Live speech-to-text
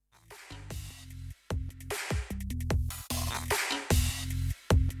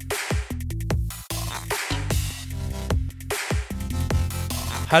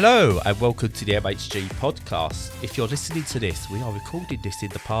Hello and welcome to the MHG podcast. If you're listening to this, we are recording this in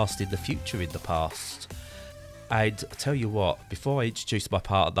the past, in the future, in the past. And I tell you what, before I introduce my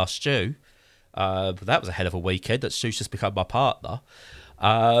partner, Stu, that was a hell of a weekend that Stu's just become my partner.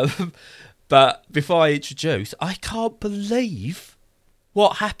 But before I introduce, I can't believe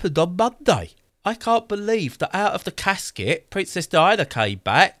what happened on Monday. I can't believe that out of the casket, Princess Diana came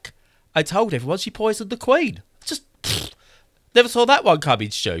back and told everyone she poisoned the Queen. Never saw that one coming,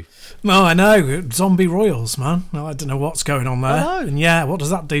 Stu. No, I know. Zombie royals, man. I don't know what's going on there. I know. And yeah, what does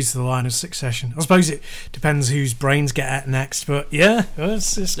that do to the line of succession? I suppose it depends whose brains get at next, but yeah,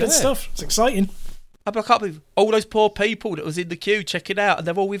 it's good stuff. It's exciting. I can't believe all those poor people that was in the queue checking out and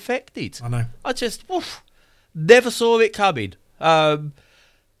they're all infected. I know. I just never saw it coming. Glad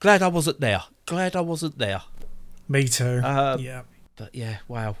I wasn't there. Me too. Yeah. But yeah,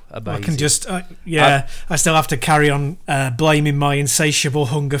 wow, amazing. I can just, I still have to carry on blaming my insatiable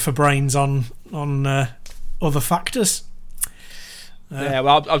hunger for brains on other factors. Well,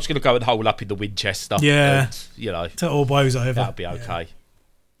 I'm just going to go and hole up in the Winchester. Yeah. And, till it all blows over. That'll be okay.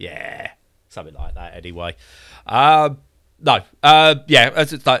 Yeah. Something like that anyway.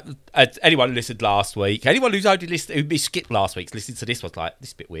 Anyone who listened last week, anyone who's only listened, who skipped last week's listened to this was like, this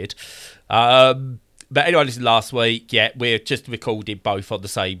is a bit weird. But anyone listened last week, yeah, we're just recording both on the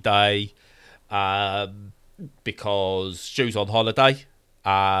same day because Stu's on holiday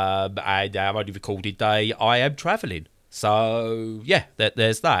and our only recorded day, I am travelling. So, yeah,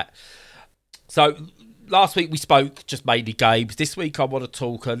 there's that. So, last week we spoke just mainly games. This week I want to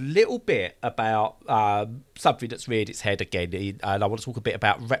talk a little bit about something that's reared its head again, and I want to talk a bit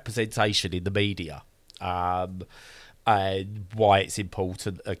about representation in the media and why it's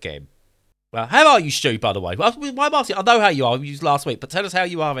important again. Well, how are you, Stu, by the way? Why am I asking? I know how you are. You used last week, but tell us how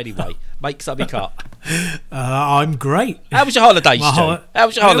you are anyway. Make something up. I'm great. How was your holiday, Stu? How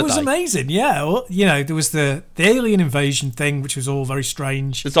was your holiday? It was amazing, yeah. Well, there was the alien invasion thing, which was all very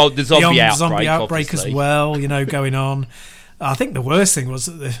strange. The zombie outbreak as well, going on. I think the worst thing was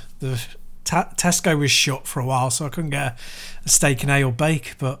that the Tesco was shut for a while, so I couldn't get a steak and ale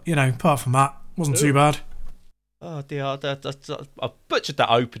bake. But, apart from that, wasn't too bad. Oh dear, I butchered that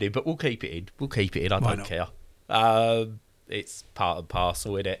opening, but we'll keep it in. I don't care. It's part and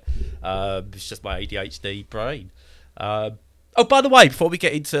parcel, innit? It's just my ADHD brain. By the way, before we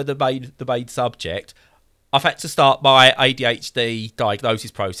get into the main subject, I've had to start my ADHD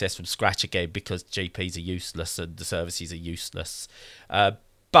diagnosis process from scratch again because GPs are useless and the services are useless.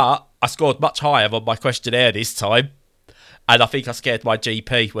 But I scored much higher on my questionnaire this time, and I think I scared my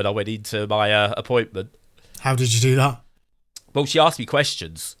GP when I went into my appointment. How did you do that? Well, she asked me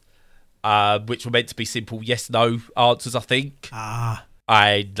questions, which were meant to be simple yes-no answers, I think.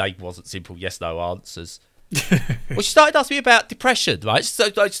 And they wasn't simple yes-no answers. Well, she started asking me about depression, right? So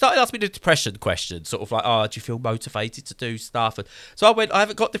she started asking me the depression question, sort of like, do you feel motivated to do stuff? And so I went, I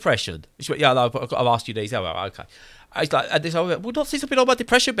haven't got depression. And she went, yeah, no, I've asked you these. Oh, well, okay. I was like, and then I went, well, not since I've been on my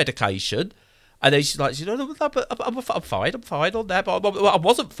depression medication. And then she's like, no, but I'm fine on that. But I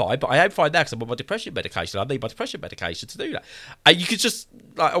wasn't fine, but I am fine now because I'm on my depression medication. I need my depression medication to do that. And you could just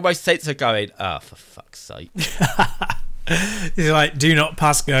like almost sense her going, for fuck's sake. It's like, do not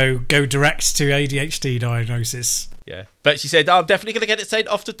pass go direct to ADHD diagnosis. Yeah. But she said, I'm definitely going to get it sent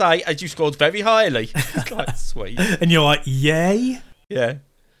off today, and you scored very highly. Like, sweet. And you're like, yay? Yeah.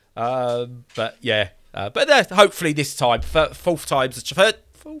 But yeah. But hopefully this time, third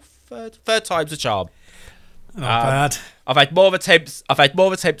time's a charm. Not bad. I've had more attempts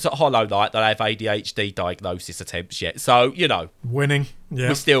at Hollow Knight than I have ADHD diagnosis attempts yet. So, winning. Yeah.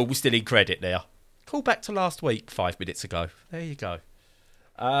 We're still in credit now. Call back to last week 5 minutes ago. There you go.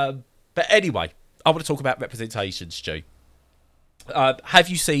 But anyway, I want to talk about representation, Stu. Have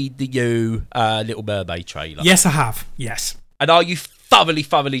you seen the new Little Mermaid trailer? Yes, I have. Yes. And are you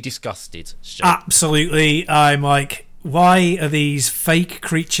thoroughly disgusted, Stu? Absolutely. I'm like, why are these fake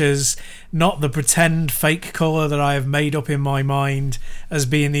creatures not the pretend fake colour that I have made up in my mind as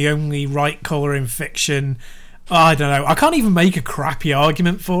being the only right colour in fiction? I don't know. I can't even make a crappy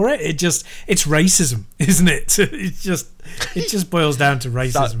argument for it. It's racism, isn't it? It just boils down to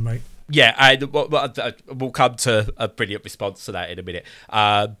racism, mate. Yeah, and we'll come to a brilliant response to that in a minute.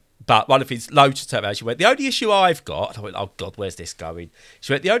 But one of his loads of term, she went, the only issue I've got, I went, oh God, where's this going?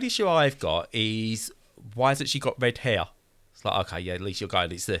 She went, the only issue I've got is, why hasn't she got red hair? It's like, okay, yeah, at least you're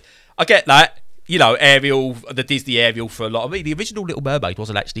going. I get that. Ariel, the Disney Ariel for a lot of me. The original Little Mermaid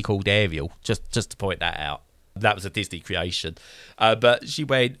wasn't actually called Ariel, just to point that out. That was a Disney creation. But she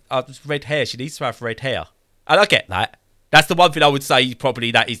went, red hair, she needs to have red hair. And I get that. That's the one thing I would say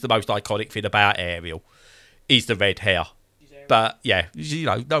probably that is the most iconic thing about Ariel, is the red hair. But yeah,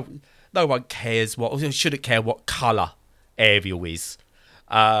 no one cares shouldn't care what colour Ariel is.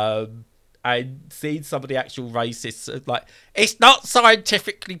 And seeing some of the actual racists, like, it's not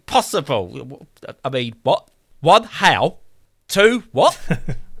scientifically possible. I mean, what? One, how? Two, what?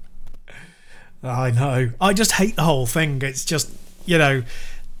 I know. I just hate the whole thing. It's just, the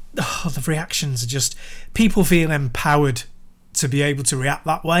reactions are just... People feel empowered to be able to react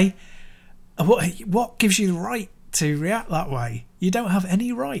that way. What gives you the right to react that way? You don't have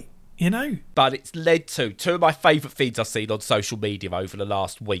any right, But it's led to two of my favourite things I've seen on social media over the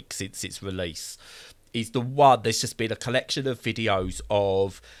last week since its release. Is the one, there's just been a collection of videos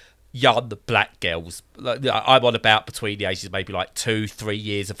of young black girls. I'm on about between the ages of maybe like 2-3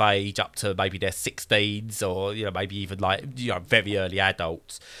 years of age up to maybe their 16s, or maybe even like very early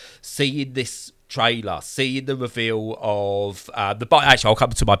adults, seeing this trailer, seeing the reveal of actually I'll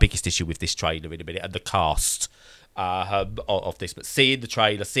come to my biggest issue with this trailer in a minute, and the cast of this, but seeing the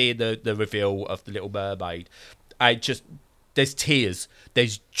trailer, seeing the reveal of the Little Mermaid, and just there's tears,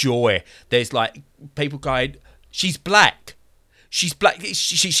 there's joy, there's like people going, she's black, she like,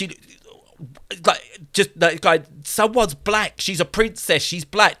 just like, someone's black, she's a princess, she's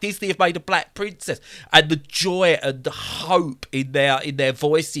black, Disney have made a black princess, and the joy and the hope in their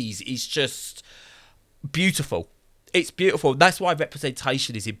voices is just beautiful. It's beautiful. That's why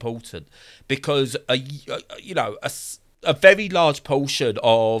representation is important, because a very large portion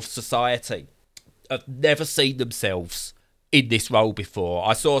of society have never seen themselves in this role before.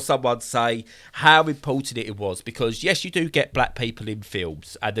 I saw someone say how important it was, because yes, you do get black people in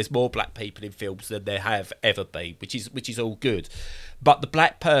films, and there's more black people in films than there have ever been, which is all good. But the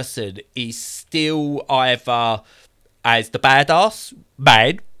black person is still either as the badass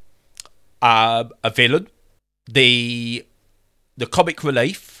man, a villain, the comic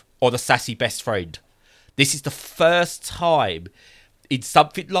relief, or the sassy best friend. This is the first time in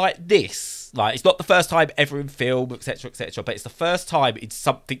something like this, like, it's not the first time ever in film, etc., but it's the first time in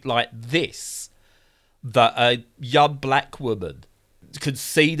something like this that a young black woman can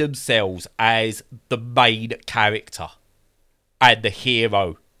see themselves as the main character and the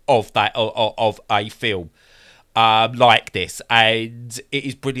hero of a film like this, and it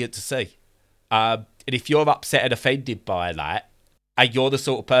is brilliant to see. And if you're upset and offended by that, and you're the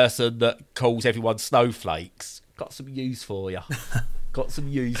sort of person that calls everyone snowflakes, got some news for you.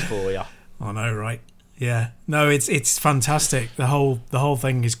 I know, right? Yeah. No, it's fantastic. The whole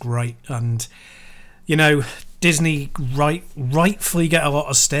thing is great, and Disney rightfully get a lot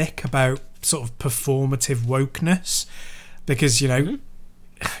of stick about sort of performative wokeness, because it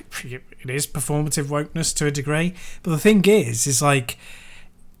is performative wokeness to a degree. But the thing is like,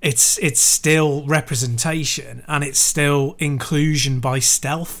 it's still representation, and it's still inclusion by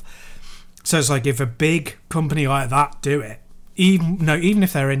stealth. So it's like, if a big company like that do it, even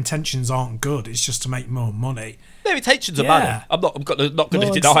if their intentions aren't good, it's just to make more money. Their intentions are money. I'm not going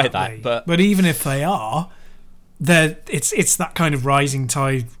to deny that. But even if they are, it's that kind of rising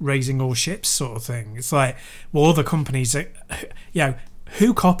tide raising all ships sort of thing. It's like, well, other companies,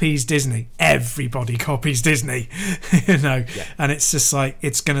 who copies Disney? Everybody copies Disney, Yeah. And it's just like,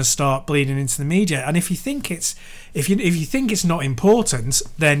 it's going to start bleeding into the media. And if you think it's not important,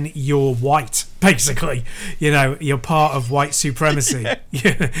 then you're white, basically. You're part of white supremacy.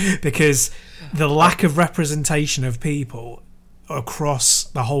 Because the lack of representation of people across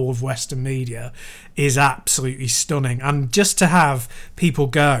the whole of Western media is absolutely stunning. And just to have people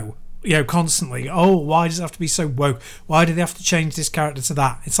go, constantly, oh, why does it have to be so woke? Why do they have to change this character to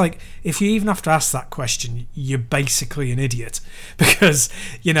that? It's like, if you even have to ask that question, you're basically an idiot. Because,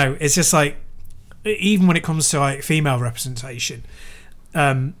 it's just like, even when it comes to like female representation,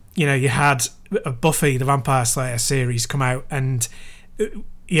 you had a Buffy the Vampire Slayer series come out, and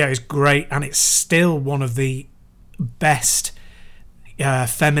it's great, and it's still one of the best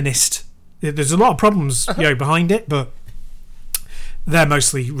feminist. There's a lot of problems behind it, but they're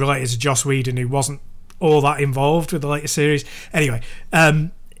mostly related to Joss Whedon, who wasn't all that involved with the later series. Anyway,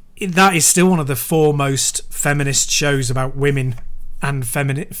 that is still one of the foremost feminist shows about women and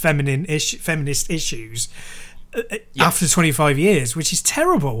feminist issues after 25 years, which is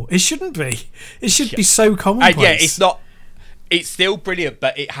terrible. It shouldn't be. It should be so commonplace. And it's not. It's still brilliant,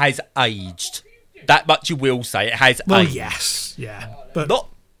 but it has aged. That much you will say. It has aged. Well, yes. Yeah. But not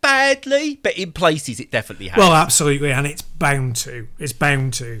badly, but in places it definitely has. Well, absolutely, and it's bound to.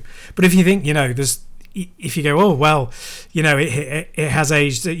 But if you think, if you go, oh well, it has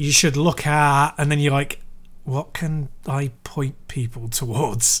aged, that you should look at, and then you're like, what can I point people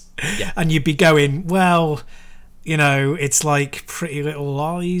towards? Yeah. And you'd be going, well, You know, it's like Pretty Little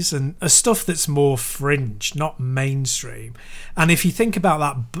Lies and stuff that's more fringe, not mainstream. And if you think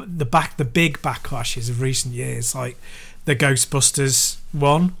about that, the big backlashes of recent years, like the Ghostbusters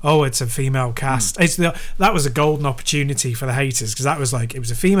one, it's a female cast. That was a golden opportunity for the haters, because that was like, it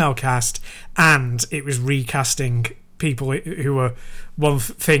was a female cast and it was recasting people who were one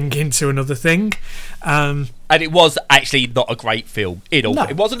thing into another thing. And it was actually not a great film in all. No.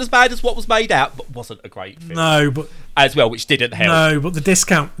 It wasn't as bad as what was made out, but wasn't a great film. No, but as well, which didn't help. No, but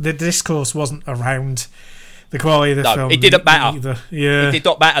the discourse wasn't around the quality of the film. It didn't matter. Either. Yeah, it did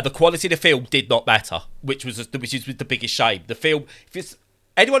not matter. The quality of the film did not matter, which is the biggest shame. The film,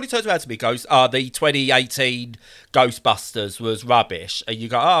 anyone who turns around to me goes, the 2018 Ghostbusters was rubbish, and you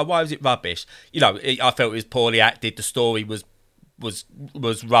go, why was it rubbish? You know, I felt it was poorly acted. The story was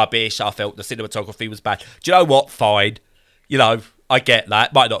rubbish. I felt the cinematography was bad. Do you know what? Fine. You know, I get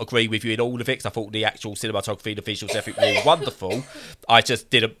that. Might not agree with you in all of it, because I thought the actual cinematography and the visuals, everything were wonderful. I just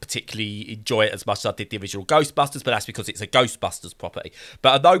didn't particularly enjoy it as much as I did the original Ghostbusters, but that's because it's a Ghostbusters property.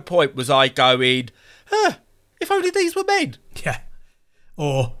 But at no point was I going, if only these were men. Yeah.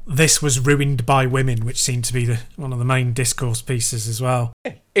 Or this was ruined by women, which seemed to be one of the main discourse pieces as well.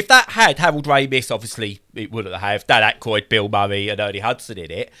 If that had Harold Ramis, obviously it wouldn't have, Dan Aykroyd, Bill Murray and Ernie Hudson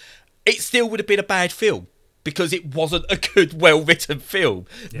in it, it still would have been a bad film, because it wasn't a good, well-written film.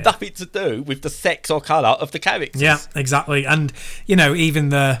 Yeah. Nothing to do with the sex or colour of the characters. Yeah, exactly. And, you know, even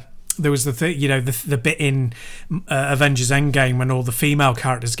there was the bit in Avengers Endgame when all the female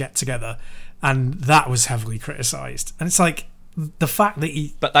characters get together, and that was heavily criticised. And it's like, the fact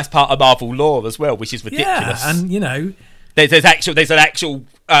that but that's part of Marvel lore as well, which is ridiculous. Yeah, and you know, there's an actual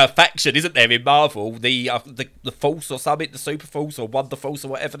faction, isn't there, in Marvel, the Force or something, the Super Force or Wonder Force or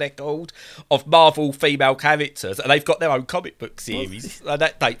whatever they're called, of Marvel female characters, and they've got their own comic book series, and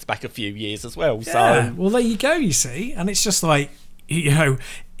that dates back a few years as well. Yeah, so, well, there you go. You see, and it's just like, you know,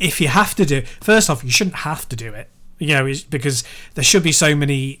 if you have to do it, first off, you shouldn't have to do it, you know, because there should be so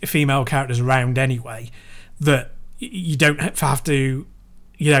many female characters around anyway that you don't have to,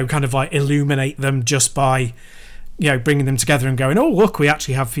 you know, kind of like illuminate them just by, you know, bringing them together and going, oh, look, we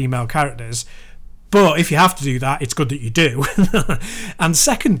actually have female characters. But if you have to do that, it's good that you do. And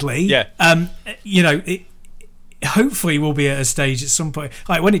secondly, you know, it hopefully will be at a stage at some point,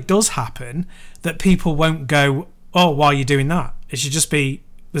 like when it does happen, that people won't go, oh, why are you doing that? It should just be,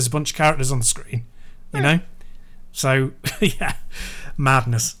 there's a bunch of characters on the screen, you know? So, yeah,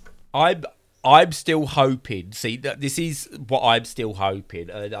 madness. I'm still hoping, this is what I'm still hoping,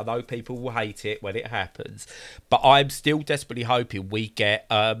 and I know people will hate it when it happens, but I'm still desperately hoping we get,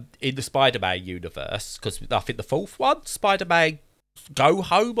 in the Spider-Man universe, because I think the fourth one, Spider-Man Go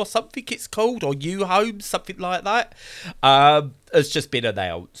Home or something it's called, or You Home, something like that, has just been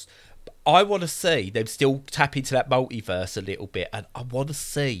announced. I want to see them still tap into that multiverse a little bit, and I want to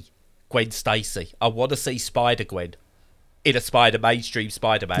see Gwen Stacy. I want to see Spider-Gwen in a mainstream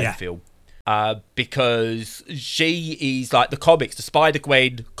Spider-Man film. Because she is like the comics, the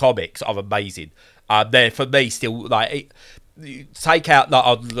Spider-Gwen comics are amazing. They're for me still like take out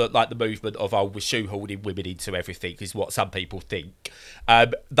like the movement of we're shoehorning women into everything is what some people think.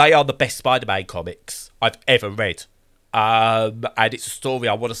 They are the best Spider-Man comics I've ever read. And it's a story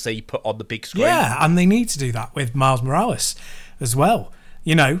I want to see put on the big screen. Yeah, and they need to do that with Miles Morales as well.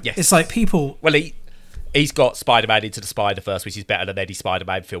 You know, It's like people. Well, he's got Spider-Man Into the Spider-Verse, which is better than any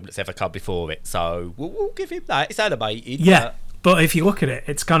Spider-Man film that's ever come before it. So we'll give him that. It's animated. Yeah, but if you look at it,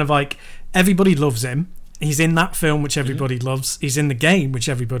 it's kind of like everybody loves him. He's in that film, which everybody loves. He's in the game, which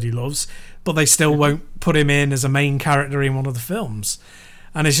everybody loves. But they still won't put him in as a main character in one of the films.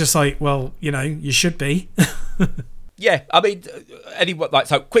 And it's just like, well, you know, you should be. Yeah, I mean, anyone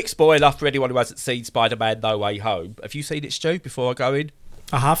so quick spoiler for anyone who hasn't seen Spider-Man No Way Home. Have you seen it, Stu, before I go in?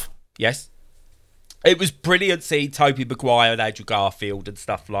 I have. Yes. It was brilliant seeing Tobey Maguire and Andrew Garfield and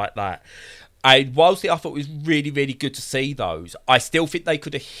stuff like that. And whilst I thought it was really, really good to see those, I still think they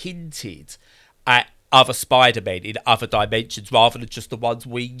could have hinted at other Spider-Men in other dimensions rather than just the ones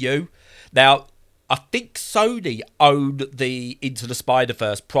we knew. Now, I think Sony owned the Into the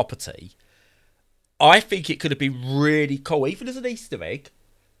Spider-Verse property. I think it could have been really cool, even as an Easter egg,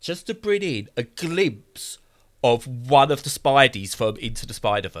 just to bring in a glimpse of one of the Spideys from Into the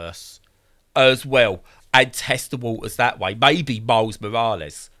Spider-Verse as well, and test the waters that way. Maybe Miles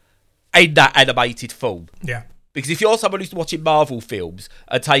Morales in that animated form. Yeah. Because if you're someone who's watching Marvel films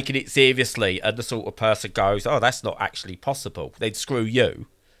and taking it seriously, and the sort of person goes, oh, that's not actually possible, then screw you.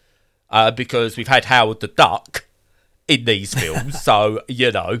 Because we've had Howard the Duck in these films, so,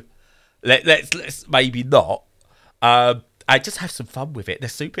 you know, let's maybe not. And and just have some fun with it. They're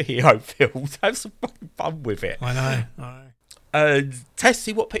superhero films. Have some fucking fun with it. I know. And test,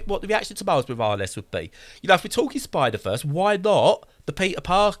 see what the reaction to Miles Morales would be. You know, if we're talking Spider-Verse, why not the Peter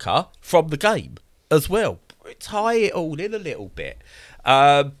Parker from the game as well? Tie it all in a little bit.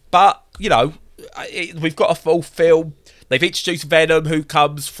 But, you know, we've got a full film. They've introduced Venom, who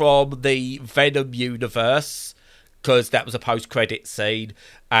comes from the Venom universe, because that was a post-credit scene.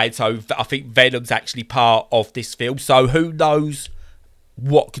 And so I think Venom's actually part of this film. So who knows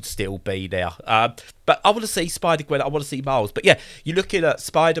what could still be there. But I want to see Spider-Gwen. I want to see Miles. But yeah, you're looking at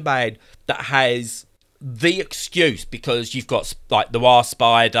Spider-Man that has the excuse, because you've got like Noir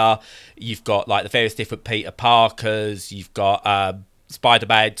Spider, you've got like the various different Peter Parkers, you've got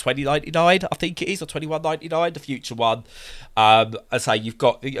Spider-Man 2099, I think it is, or 2199, the future one. I say you've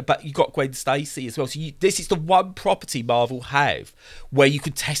got Gwen Stacy as well. So this is the one property Marvel have where you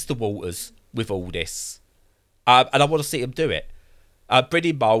can test the waters with all this, and I want to see them do it. Bring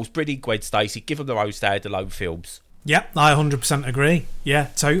in Miles, bring in Gwen Stacy, give them their own standalone films. Yep, I 100% agree. Yeah,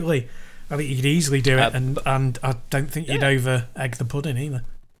 totally. I think you could easily do it, and I don't think you'd over egg the pudding either.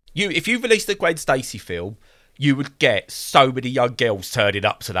 If you released a Gwen Stacy film, you would get so many young girls turning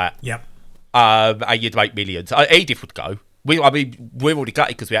up to that. Yep. And you'd make millions. Edith would go. We're already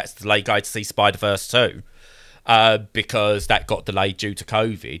gutted because we had to delay going to see Spider-Verse 2 because that got delayed due to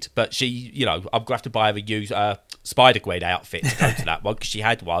COVID. But she, you know, I'm going to have to buy her a new Spider-Gwen outfit to go to that one, because she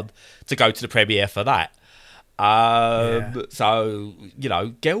had one to go to the premiere for that. So, you know,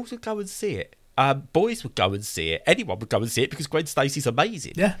 girls would go and see it. Boys would go and see it. Anyone would go and see it because Gwen Stacy's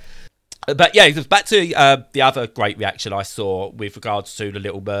amazing. Yeah. But yeah, back to the other great reaction I saw with regards to The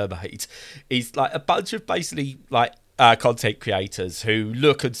Little Mermaid is like a bunch of basically like content creators who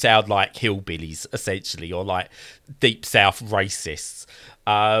look and sound like hillbillies, essentially, or like deep south racists.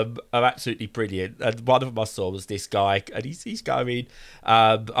 Are absolutely brilliant. And one of them I saw was this guy, and he's going,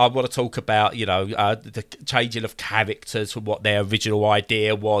 I want to talk about, you know, the changing of characters from what their original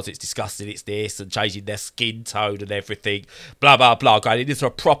idea was. It's disgusting, it's this, and changing their skin tone and everything, blah, blah, blah. Going into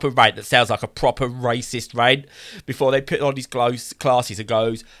a proper rant that sounds like a proper racist rant before they put on his glasses and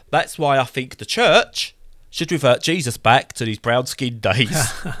goes, that's why I think the church should revert Jesus back to these brown skin days.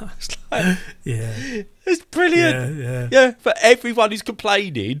 It's like, yeah. It's brilliant. Yeah. For everyone who's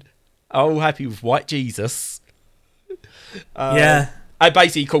complaining, are all happy with white Jesus. I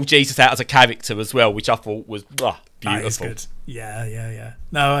basically called Jesus out as a character as well, which I thought was beautiful. That is good. Yeah.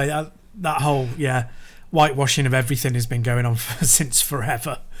 No, that whole whitewashing of everything has been going on since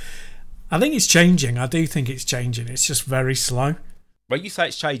forever. I think it's changing. I do think it's changing. It's just very slow. When you say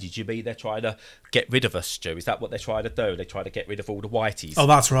it's changing, do you mean they're trying to get rid of us, Stu? Is that what they're trying to do? They're trying to get rid of all the whiteys? Oh,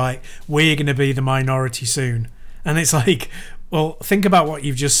 that's right. We're going to be the minority soon. And it's like, well, think about what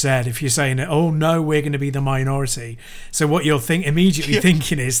you've just said. If you're saying, oh, no, we're going to be the minority. So what you're immediately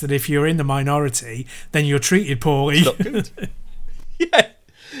thinking is that if you're in the minority, then you're treated poorly. It's not good. Yeah.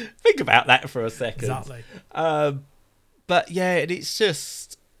 Think about that for a second. Exactly. But yeah, and it's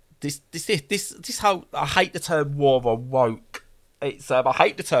just this whole, I hate the term war on woke. It's I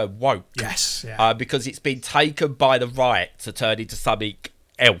hate the term woke. Yes, yeah. Because it's been taken by the right to turn into something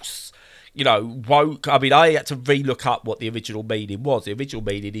else. You know, woke. I mean, I had to relook up what the original meaning was. The original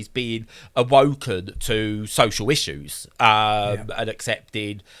meaning is being awoken to social issues and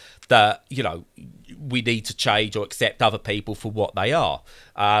accepting that, you know, we need to change or accept other people for what they are.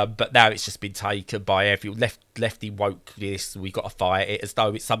 But now it's just been taken by every lefty wokeness. We've got to fight it as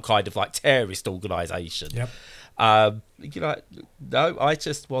though it's some kind of like terrorist organisation. Yep. You know, no, I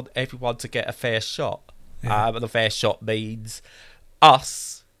just want everyone to get a fair shot. And a fair shot means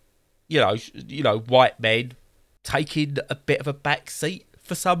us, you know, white men taking a bit of a back seat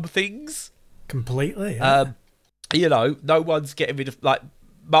for some things. Completely. Yeah. You know, no one's getting rid of, like,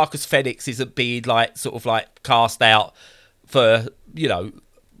 Marcus Fenix isn't being like sort of like cast out for, you know,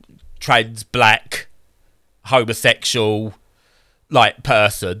 trans, black, homosexual like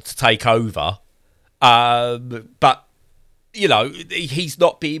person to take over. But you know, he's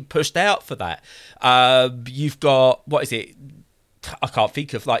not being pushed out for that. You've got, what is it? I can't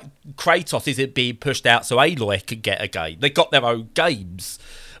think of, like, Kratos isn't being pushed out so Aloy can get a game. They got their own games.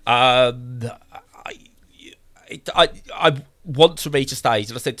 I want to reach a stage,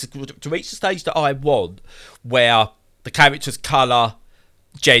 and I said to reach the stage that I want, where the character's colour,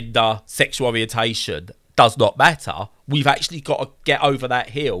 gender, sexual orientation does not matter. We've actually got to get over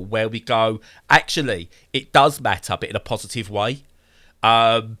that hill where we go, actually, it does matter, but in a positive way.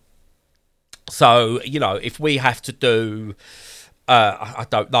 So, you know, if we have to do, I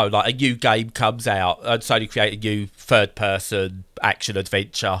don't know, like a new game comes out and Sony create a new third-person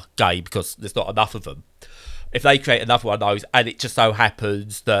action-adventure game because there's not enough of them. If they create another one of those, and it just so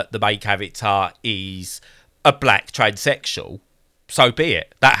happens that the main character is a black transsexual, so be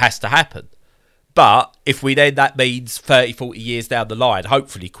it. That has to happen. But if that means 30, 40 years down the line,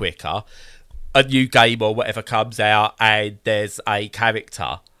 hopefully quicker, a new game or whatever comes out and there's a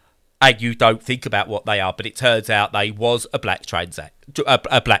character and you don't think about what they are, but it turns out they was a black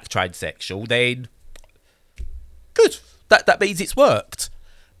transsexual, then good. That means it's worked.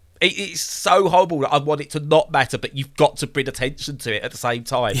 It's so horrible that I want it to not matter, but you've got to bring attention to it at the same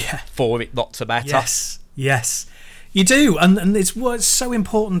time for it not to matter. Yes. You do, and it's so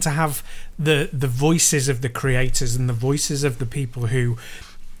important to have the voices of the creators and the voices of the people who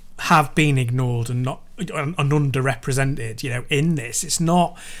have been ignored and underrepresented, in this. It's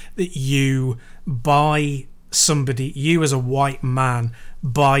not that you as a white man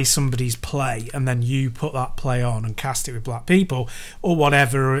buy somebody's play and then you put that play on and cast it with black people or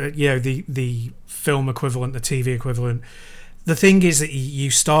whatever, the film equivalent, the TV equivalent. The thing is that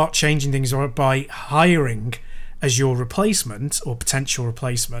you start changing things by hiring as your replacement or potential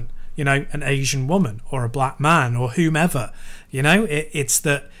replacement, an Asian woman or a black man or whomever. It's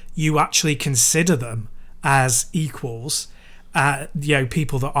that you actually consider them as equals,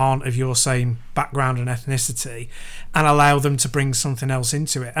 people that aren't of your same background and ethnicity, and allow them to bring something else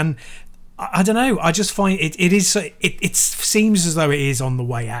into it. And I don't know, I just find it seems as though it is on the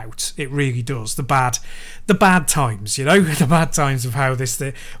way out. It really does. The bad times, the bad times of how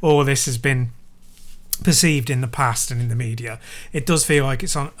all this has been perceived in the past and in the media. It does feel like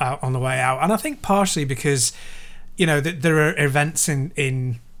it's on the way out, and I think partially because there are events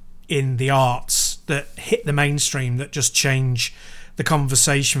in the arts that hit the mainstream that just change the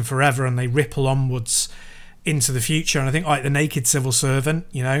conversation forever, and they ripple onwards into the future. And I think like The Naked Civil Servant,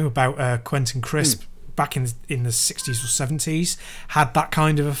 about Quentin Crisp back in the 60s or 70s, had that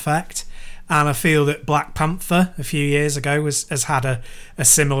kind of effect. And I feel that Black Panther a few years ago has had a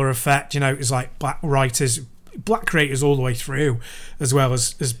similar effect. It was like black creators all the way through, as well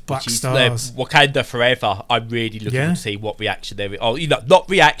as black stars. Wakanda Forever, I'm really looking to see what reaction there is. Oh, not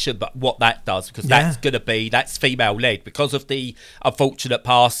reaction, but what that does, because that's female led because of the unfortunate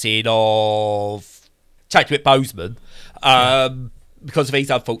passing of Chadwick Boseman. Because of his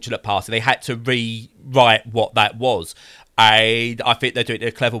unfortunate passing, they had to rewrite what that was. And I think they're doing it in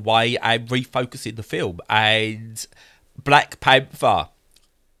a clever way and refocusing the film. And Black Panther,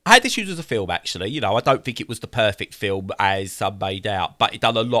 I had issues with the film, actually. I don't think it was the perfect film as some made out, but it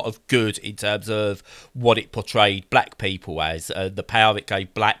done a lot of good in terms of what it portrayed black people as, the power it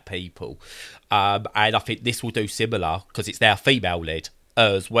gave black people. And I think this will do similar because it's now female-led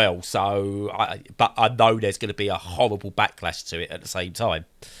as well. But I know there's going to be a horrible backlash to it at the same time.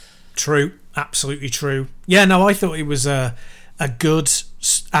 True, absolutely true. Yeah, no, I thought it was a good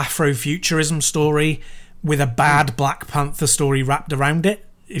Afrofuturism story with a bad Black Panther story wrapped around it,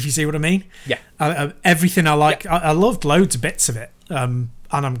 if you see what I mean. Yeah. Everything I like, I loved loads of bits of it, and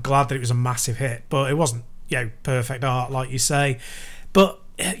I'm glad that it was a massive hit, but it wasn't, perfect art, like you say. But,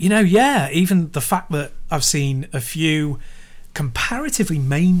 even the fact that I've seen a few comparatively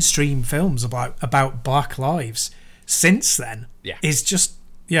mainstream films about black lives since then is just,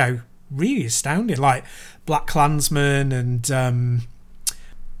 really astounding. Like Black Klansman and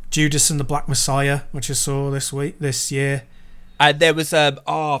Judas and the Black Messiah, which I saw this year. And there was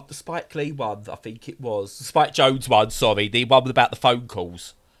the Spike Lee one, I think it was. The Spike Jonze one, sorry. The one about the phone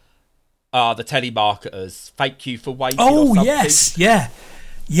calls. The telemarketers. Thank you for waiting. Oh, yes. Yeah.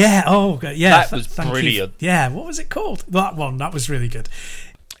 Yeah. Oh, yeah. That was brilliant. Yeah. What was it called? That one. That was really good.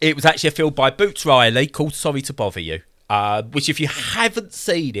 It was actually a film by Boots Riley called Sorry to Bother You. Which, if you haven't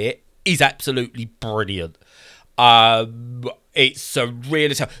seen it, is absolutely brilliant. It's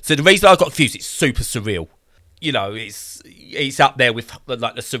surreal. So the reason I got confused, it's super surreal. It's up there with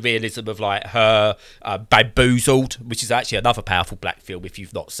like the surrealism of like her Bamboozled, which is actually another powerful black film if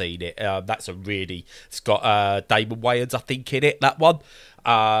you've not seen it. It's got Damon Wayans, I think, in it, that one.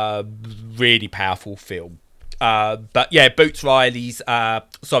 Really powerful film. But yeah, Boots Riley's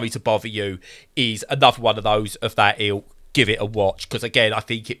Sorry to Bother You is another one of those of that ilk. Give it a watch, because again, I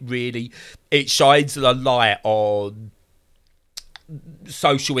think it shines a light on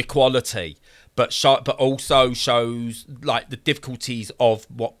social equality, but also shows like the difficulties of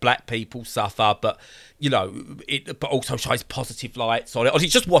what black people suffer, but but also shines positive lights on it. Honestly,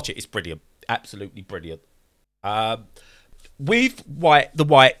 just watch it; it's brilliant, absolutely brilliant. With the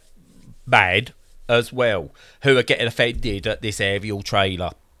white man as well, who are getting offended at this Ariel trailer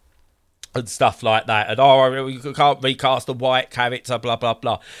and stuff like that, and you can't recast a white character, blah blah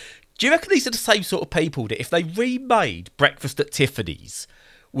blah. Do you reckon these are the same sort of people that if they remade Breakfast at Tiffany's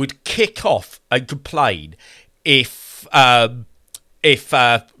would kick off and complain if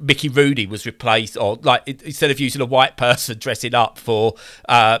Mickey Rooney was replaced, or like instead of using a white person dressing up for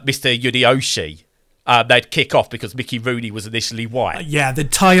Mr. Yunioshi, they'd kick off because Mickey Rooney was initially white. Yeah,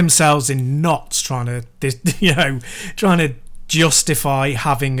 they'd tie themselves in knots trying to justify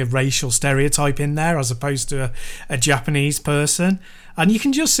having a racial stereotype in there as opposed to a Japanese person. And you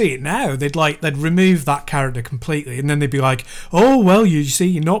can just see it now. They'd remove that character completely, and then they'd be like, "Oh well, you see,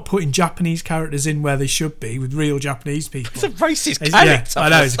 you're not putting Japanese characters in where they should be with real Japanese people." It's a racist character. Yeah, I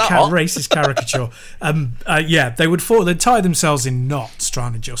know, it's a racist caricature. They they'd tie themselves in knots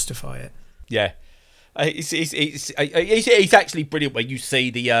trying to justify it. Yeah, it's actually brilliant when you see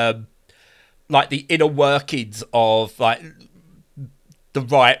the the inner workings of like the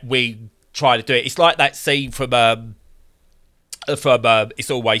right wing trying to do it. It's like that scene from It's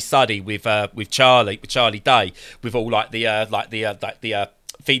Always Sunny with Charlie Day, with all the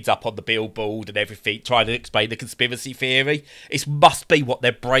feeds up on the billboard and everything, trying to explain the conspiracy theory. It must be what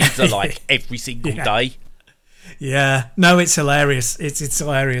their brains are like every single day. Yeah, no, it's hilarious. It's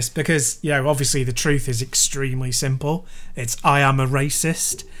hilarious because obviously the truth is extremely simple. It's I am a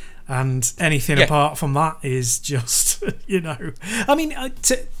racist, and anything apart from that is just I mean,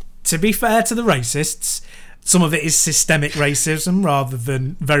 to be fair to the racists, some of it is systemic racism rather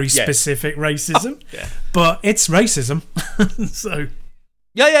than very specific racism, but it's racism. So,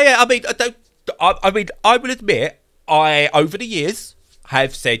 yeah. I will admit, I over the years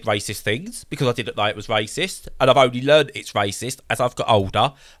have said racist things because I didn't know it was racist, and I've only learned it's racist as I've got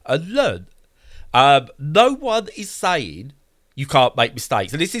older and learned. No one is saying you can't make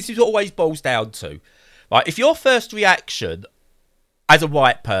mistakes, and this is what always boils down to, right? If your first reaction as a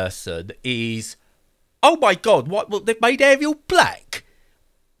white person is, "Oh my God, what? Well, they've made Ariel black."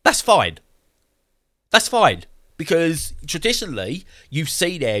 That's fine. That's fine. Because traditionally, you've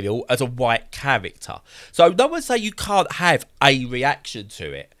seen Ariel as a white character. So no one's saying you can't have a reaction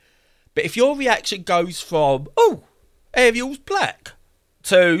to it. But if your reaction goes from, "Oh, Ariel's black,"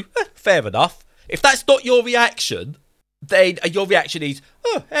 to, fair enough. If that's not your reaction, then your reaction is,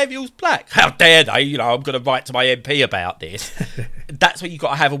 "Oh, Ariel's black. How dare they? I'm going to write to my MP about this." That's when you've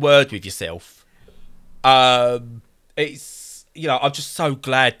got to have a word with yourself. It's I'm just so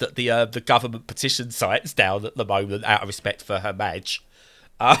glad that the government petition site's down at the moment out of respect for her Madge.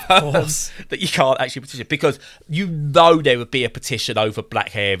 That you can't actually petition because there would be a petition over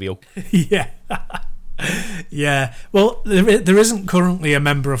Black Ariel. Yeah. Well, there isn't currently a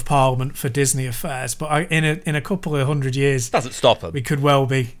member of Parliament for Disney affairs, but in a couple of 100 years, doesn't stop them. We could well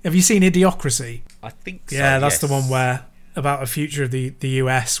be. Have you seen Idiocracy? I think so. Yeah, that's the one where about a future of the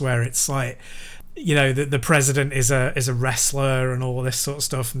US where it's like, the president is a wrestler and all this sort of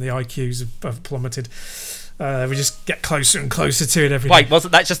stuff, and the IQs have plummeted. We just get closer and closer to it every day. Wait,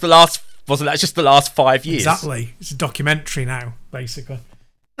 wasn't that just the last 5 years? Exactly. It's a documentary now, basically.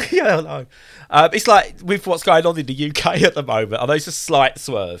 Yeah, I know. It's like with what's going on in the UK at the moment. I know it's a slight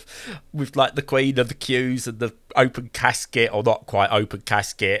swerve with like the Queen and the Qs and the open casket, or not quite open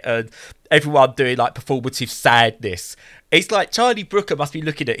casket, and everyone doing like performative sadness. It's like Charlie Brooker must be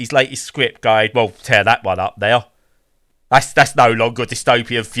looking at his latest script going, "Well, tear that one up now. That's no longer a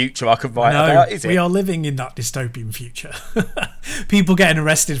dystopian future I can write about, is it?" We are living in that dystopian future. People getting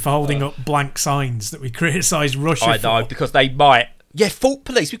arrested for holding up blank signs that we criticise Russia for. I know, because they might. Yeah, Fault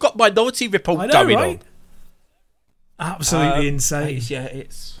Police. We've got Minority Report going on. Absolutely insane.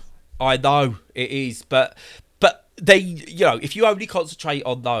 I know it is, but they, if you only concentrate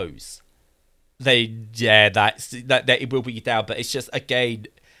on those, then that it will bring you down. But it's just, again,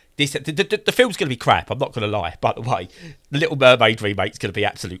 the film's going to be crap. I'm not going to lie. By the way, the Little Mermaid remake's going to be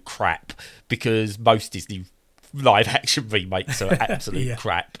absolute crap because most Disney live action remakes are absolute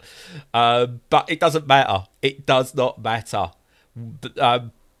crap. But it doesn't matter. It does not matter.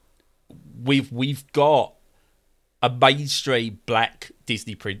 We've got a mainstream black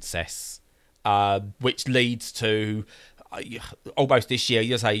Disney princess, which leads to almost this year.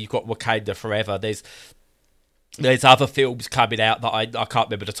 You've got Wakanda Forever. There's other films coming out that I can't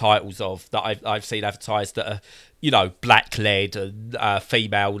remember the titles of that I've seen advertised that are black led and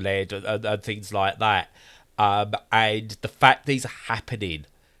female led and things like that. And the fact these are happening,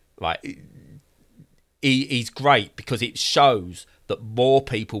 is great because it shows that more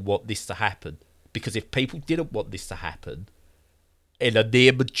people want this to happen. Because if people didn't want this to happen, in a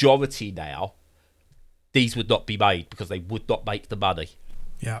near majority now, these would not be made because they would not make the money.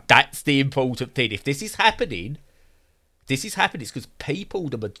 Yeah, that's the important thing. If this is happening, it's because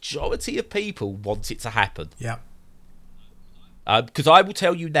the majority of people want it to happen. Yeah. Because I will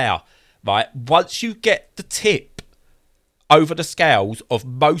tell you now, right, once you get the tip over the scales of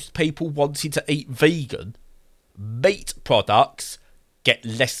most people wanting to eat vegan, meat products get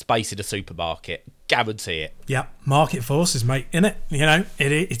less space in the supermarket. Guarantee it. Yeah, market forces, mate, innit? You know,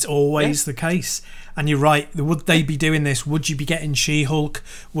 it's always the case. And you're right, would they be doing this? Would you be getting She-Hulk?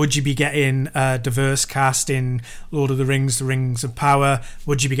 Would you be getting a diverse cast in Lord of the Rings, The Rings of Power?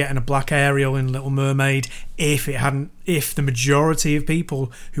 Would you be getting a black Ariel in Little Mermaid if the majority of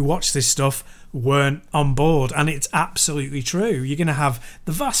people who watch this stuff weren't on board? And it's absolutely true. You're going to have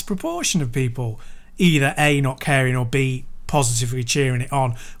the vast proportion of people either A, not caring, or B, positively cheering it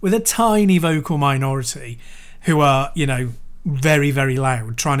on, with a tiny vocal minority who are, you know, very, very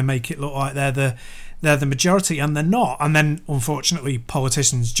loud, trying to make it look like they're the majority, and they're not. And then, unfortunately,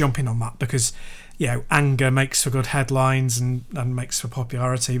 politicians jumping on that because, you know, anger makes for good headlines and makes for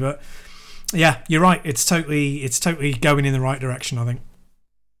popularity. But yeah, you're right. It's totally going in the right direction, I think.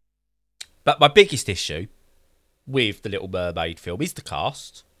 But my biggest issue with the Little Mermaid film is the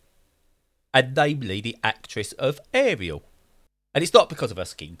cast, and namely the actress of Ariel. And it's not because of her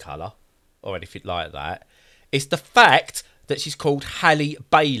skin colour or anything like that. It's the fact that she's called Halle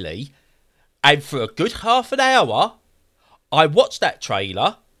Bailey. And for a good half an hour, I watched that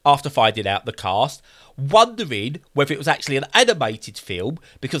trailer after finding out the cast, wondering whether it was actually an animated film,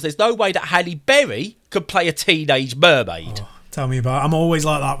 because there's no way that Halle Berry could play a teenage mermaid. Oh, tell me about it. I'm always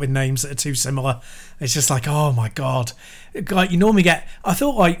like that with names that are too similar. It's just like, oh my God. Like, you normally get... I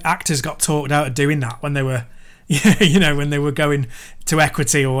thought like actors got talked out of doing that when they were... you know, when they were going to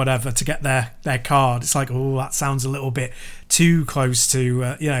Equity or whatever to get their card. It's like, oh, that sounds a little bit too close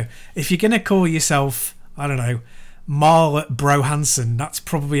to, you know, if you're going to call yourself, I don't know, Marlet Brohanson, that's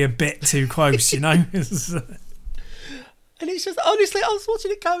probably a bit too close, you know? And it's just, honestly, I was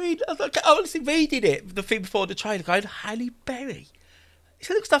watching it going, I was like, honestly reading it, the thing before the trailer, going, Halle Berry. It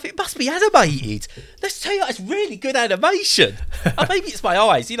looks like it must be animated. Let's tell you, it's really good animation. Maybe it's my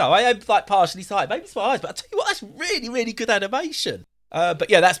eyes, you know, I am like partially sighted. Maybe it's my eyes, but I tell you what, that's really, really good animation. But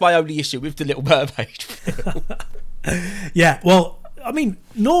yeah, that's my only issue with the Little Mermaid film. Yeah, well, I mean,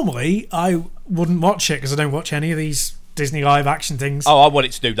 normally I wouldn't watch it because I don't watch any of these Disney live action things. Oh, I want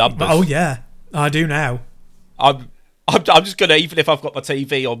it to do numbers. Oh yeah, I do now. I'm just going to, even if I've got my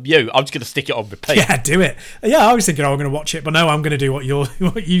TV on mute, I'm just going to stick it on repeat. Yeah, do it. Yeah, I was thinking, I'm going to watch it, but no, I'm going to do what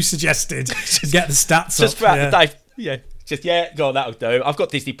you suggested. Get the stats just up. throughout the day. Yeah, go on, that'll do. I've got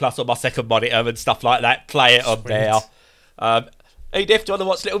Disney Plus on my second monitor and stuff like that. Play it on there. Hey, Diff, do you want to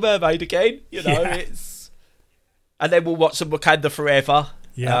watch Little Mermaid again? You know, it's... And then we'll watch some Wakanda Forever.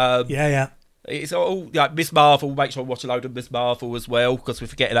 Yeah, yeah. It's all like Miss Marvel. We'll make sure we watch a load of Miss Marvel as well, because we're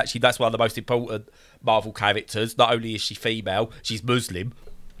forgetting actually that's one of the most important Marvel characters. Not only is she female, she's Muslim.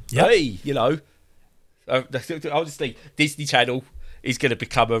 Yep. Hey, you know, honestly, Disney Channel is going to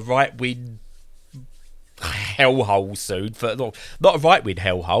become a right-wing hellhole soon. Not a right-wing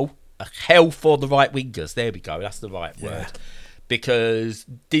hellhole, a hell for the right-wingers. There we go. That's the right word. Because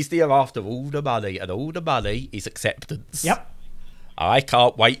Disney are after all the money, and all the money is acceptance. Yep. I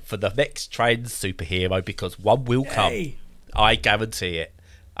can't wait for the next trans superhero, because one will come. I guarantee it.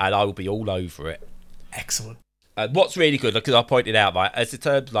 And I will be all over it. Excellent. And what's really good, because I pointed out, right, as in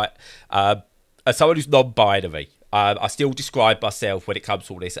terms like, as someone who's non-binary, I still describe myself when it comes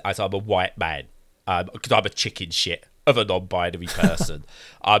to all this as I'm a white man. Because I'm a chicken shit of a non-binary person.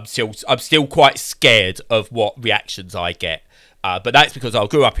 I'm still quite scared of what reactions I get. But that's because I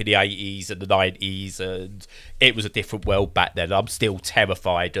grew up in the 80s and the 90s, and it was a different world back then. I'm still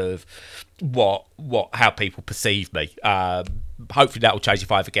terrified of how people perceive me. Hopefully that will change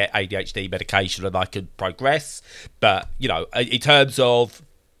if I ever get ADHD medication and I can progress. But, you know, in terms of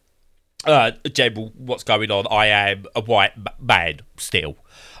general what's going on, I am a white man still.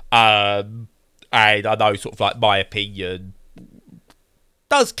 And I know sort of like my opinion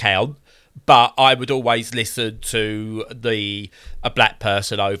does count. But I would always listen to a black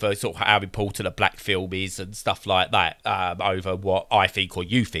person over sort of how important a black film is and stuff like that, over what I think or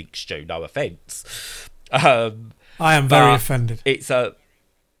you think, Stu. No offence. I am very offended. It's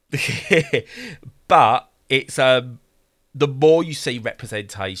but it's the more you see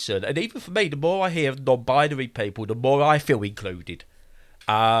representation, and even for me, the more I hear non-binary people, the more I feel included,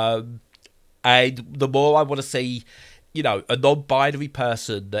 and the more I want to see, you know, a non-binary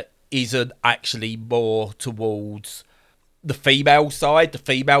person that isn't actually more towards the female side, the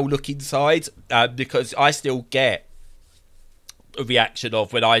female-looking side, because I still get a reaction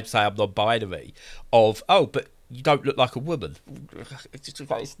of, when I say I'm non-binary, of, oh, but you don't look like a woman.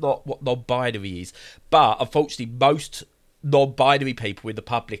 It's not what non-binary is. But unfortunately, most non-binary people in the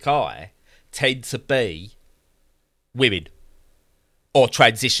public eye tend to be women. or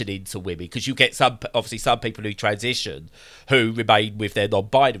transition into women, because you get some people who transition who remain with their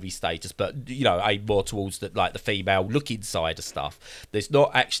non-binary status, but aim more towards the female looking side of stuff. There's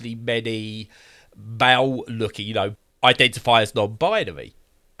not actually many male looking identify as non-binary.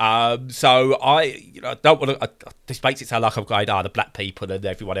 So I don't want to. This makes it sound like I'm going, the black people and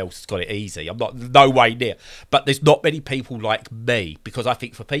everyone else has got it easy. I'm not, no way near. But there's not many people like me, because I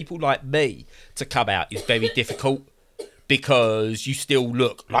think for people like me to come out is very difficult, because you still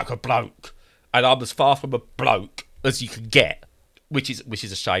look like a bloke, and I'm as far from a bloke as you can get, which is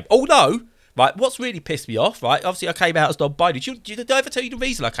a shame. Although, right, what's really pissed me off, right? Obviously, I came out as non-binary. Did I ever tell you the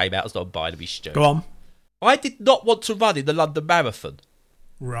reason I came out as non-binary, Stu? Go on. I did not want to run in the London Marathon.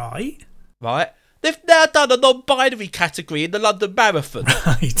 Right. They've now done a non-binary category in the London Marathon.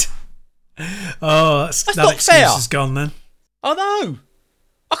 Right. Oh, that not excuse fair. is gone then. I know.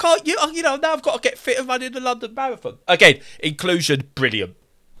 I can't. Now I've got to get fit and run in the London Marathon again. Inclusion, brilliant.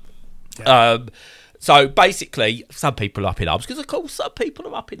 Yeah. So basically, some people are up in arms, because of course some people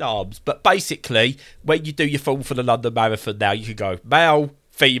are up in arms. But basically, when you do your form for the London Marathon now, you can go male,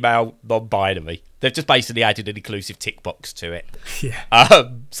 female, non-binary. They've just basically added an inclusive tick box to it. Yeah.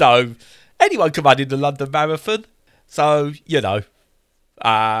 So anyone can run in the London Marathon. So,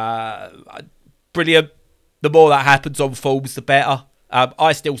 brilliant. The more that happens on forms, the better.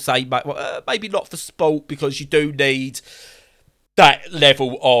 I still say maybe not for sport, because you do need that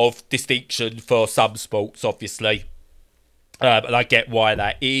level of distinction for some sports, obviously. And I get why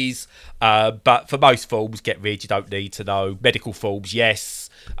that is. But for most forms, get rid. You don't need to know. Medical forms, yes.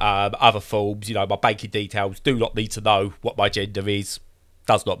 Other forms, my banking details, do not need to know what my gender is.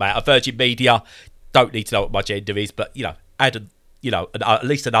 Does not matter. Virgin Media, don't need to know what my gender is. But, add at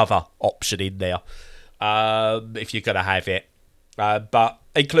least another option in there if you're going to have it. But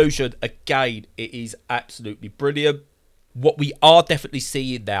inclusion, again, it is absolutely brilliant. What we are definitely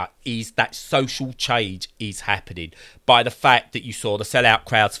seeing now is that social change is happening. By the fact that you saw the sellout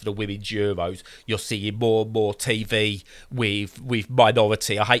crowds for the Women's Euros, you're seeing more and more TV with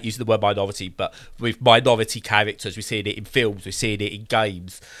minority, I hate using the word minority, but with minority characters. We're seeing it in films, we're seeing it in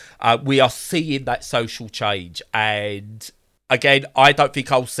games. We are seeing that social change. And again, I don't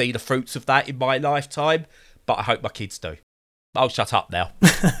think I'll see the fruits of that in my lifetime, but I hope my kids do. I'll shut up now.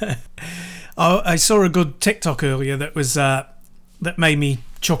 I saw a good TikTok earlier that was that made me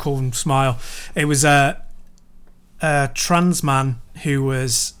chuckle and smile. It was a trans man who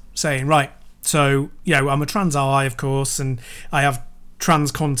was saying, right, so I'm a trans ally, of course, and I have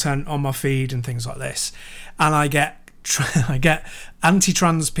trans content on my feed and things like this, and I get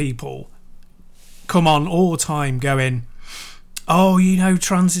anti-trans people come on all the time going, oh,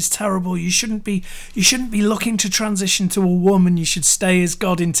 trans is terrible. You shouldn't be looking to transition to a woman. You should stay as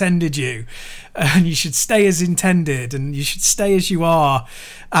God intended you, and you should stay as intended, and you should stay as you are.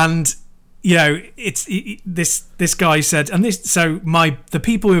 And this guy said, and this the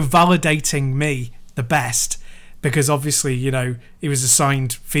people who are validating me the best, because obviously he was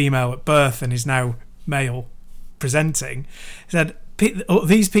assigned female at birth and is now male presenting, said,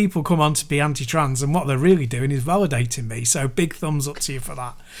 these people come on to be anti-trans, and what they're really doing is validating me. So big thumbs up to you for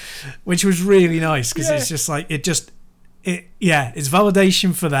that, which was really nice, because it's just like it's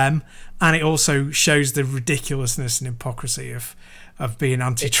validation for them, and it also shows the ridiculousness and hypocrisy of being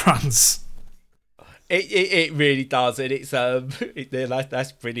anti-trans. It really does, and it's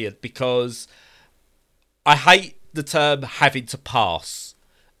that's brilliant, because I hate the term having to pass,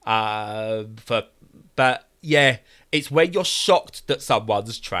 but yeah. It's when you're shocked that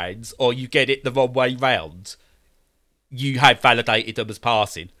someone's trans, or you get it the wrong way round, you have validated them as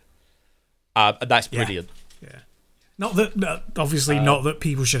passing. And that's brilliant. Yeah. Not that, obviously, not that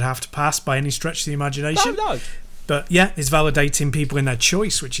people should have to pass by any stretch of the imagination. No. But yeah, it's validating people in their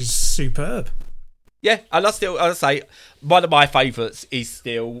choice, which is superb. Yeah, and I say, one of my favourites is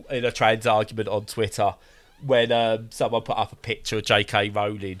still in a trans argument on Twitter, when someone put up a picture of J.K.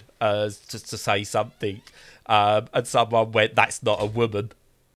 Rowling just to say something. And someone went, "That's not a woman."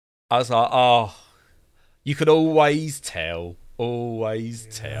 I was like, "Oh, you can always tell, always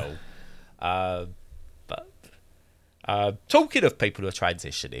tell." But talking of people who are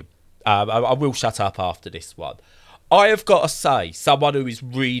transitioning, I will shut up after this one. I have got to say, someone who is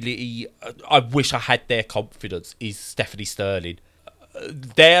really, I wish I had their confidence, is Stephanie Sterling.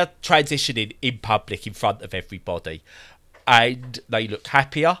 They're transitioning in public in front of everybody, and they look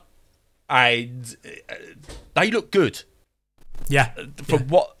happier. And they look good. Yeah. From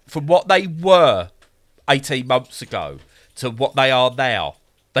what they were 18 months ago to what they are now,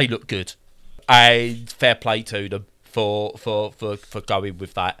 they look good. And fair play to them for going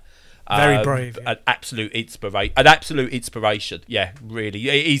with that. Very brave. An absolute inspiration. Yeah, really.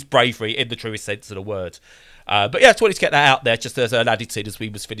 He's bravery in the truest sense of the word. But yeah, I just wanted to get that out there just as an added as we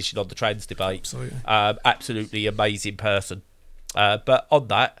was finishing on the trans debate. Absolutely. Absolutely amazing person. But on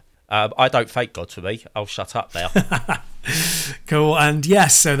that, I don't fake God for me. I'll shut up now. Cool. And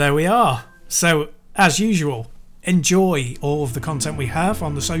yes, so there we are. So as usual, enjoy all of the content we have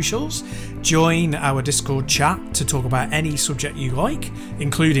on the socials. Join our Discord chat to talk about any subject you like,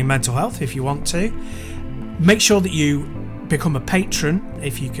 including mental health if you want to. Make sure that you become a patron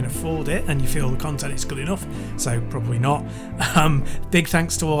if you can afford it and you feel the content is good enough, so probably not. Big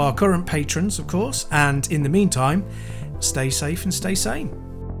thanks to all our current patrons, of course, and in the meantime, stay safe and stay sane.